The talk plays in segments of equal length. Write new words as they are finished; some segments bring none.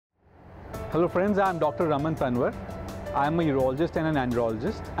Hello friends, I am Dr. Raman Tanwar. I am a urologist and an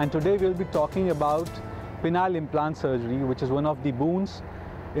andrologist, and today we will be talking about penile implant surgery, which is one of the boons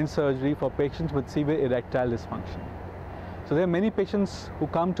in surgery for patients with severe erectile dysfunction. So there are many patients who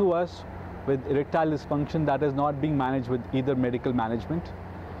come to us with erectile dysfunction that is not being managed with either medical management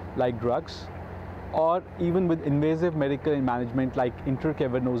like drugs or even with invasive medical management like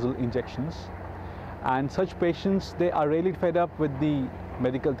intracavernosal injections. And such patients, they are really fed up with the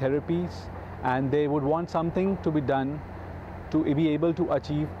medical therapies and they would want something to be done to be able to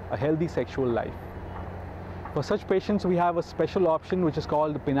achieve a healthy sexual life. For such patients, we have a special option which is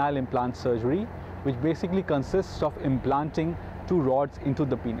called penile implant surgery, which basically consists of implanting two rods into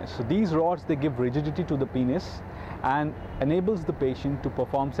the penis. So these rods, they give rigidity to the penis and enables the patient to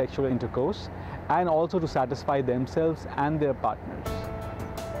perform sexual intercourse and also to satisfy themselves and their partners.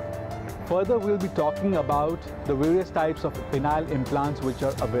 Further, we'll be talking about the various types of penile implants which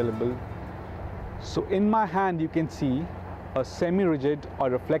are available. So in my hand, you can see a semi-rigid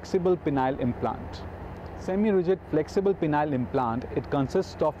or a flexible penile implant. Semi-rigid flexible penile implant, it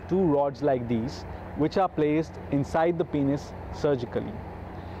consists of two rods like these, which are placed inside the penis surgically.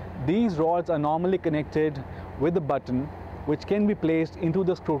 These rods are normally connected with a button which can be placed into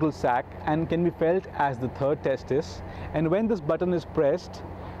the scrotal sac and can be felt as the third testis. And when this button is pressed,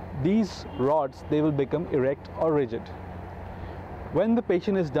 these rods, they will become erect or rigid. When the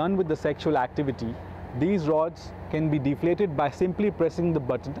patient is done with the sexual activity, these rods can be deflated by simply pressing the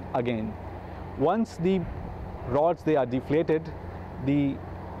button again. Once the rods, they are deflated, the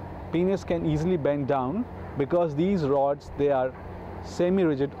penis can easily bend down because these rods, they are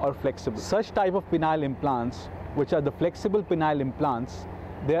semi-rigid or flexible. Such type of penile implants, which are the flexible penile implants,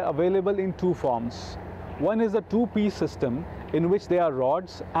 they are available in two forms. One is a two-piece system in which there are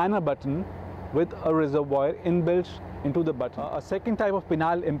rods and a button with a reservoir inbuilt into the button. A second type of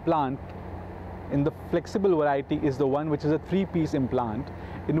penile implant in the flexible variety is the one which is a three-piece implant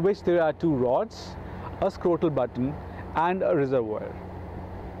in which there are two rods, a scrotal button and a reservoir.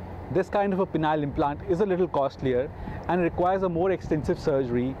 This kind of a penile implant is a little costlier and requires a more extensive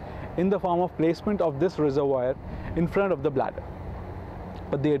surgery in the form of placement of this reservoir in front of the bladder.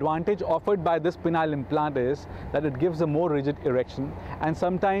 But the advantage offered by this penile implant is that it gives a more rigid erection, and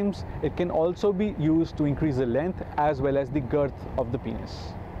sometimes it can also be used to increase the length as well as the girth of the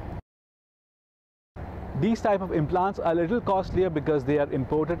penis. These type of implants are a little costlier because they are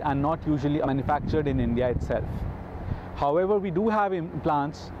imported and not usually manufactured in India itself. However, we do have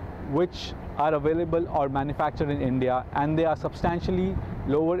implants which are available or manufactured in India, and they are substantially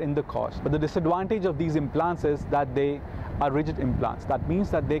lower in the cost. But the disadvantage of these implants is that they are rigid implants. That means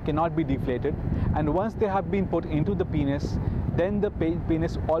that they cannot be deflated, and once they have been put into the penis, then the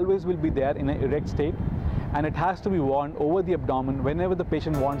penis always will be there in an erect state, and it has to be worn over the abdomen whenever the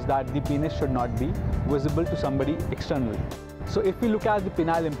patient wants that the penis should not be visible to somebody externally. So if we look at the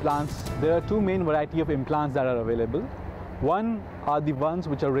penile implants, there are two main variety of implants that are available. One are the ones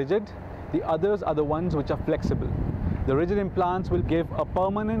which are rigid, the others are the ones which are flexible. The rigid implants will give a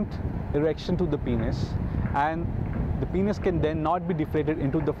permanent erection to the penis, and the penis can then not be deflated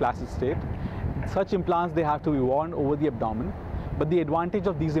into the flaccid state. Such implants, they have to be worn over the abdomen, but the advantage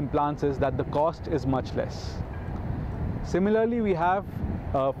of these implants is that the cost is much less. Similarly, we have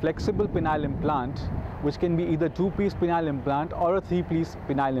a flexible penile implant, which can be either two-piece penile implant or a three-piece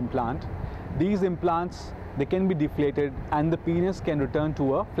penile implant. These implants, they can be deflated and the penis can return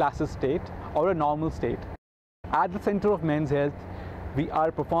to a flaccid state or a normal state. At the Center of Men's Health, we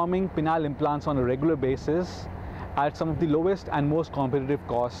are performing penile implants on a regular basis at some of the lowest and most competitive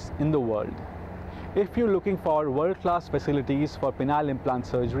costs in the world. If you're looking for world-class facilities for penile implant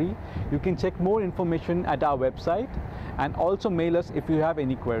surgery, you can check more information at our website and also mail us if you have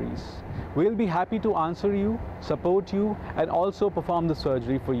any queries. We'll be happy to answer you, support you, and also perform the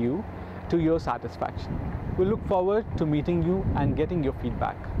surgery for you to your satisfaction. We look forward to meeting you and getting your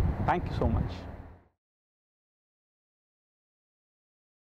feedback. Thank you so much.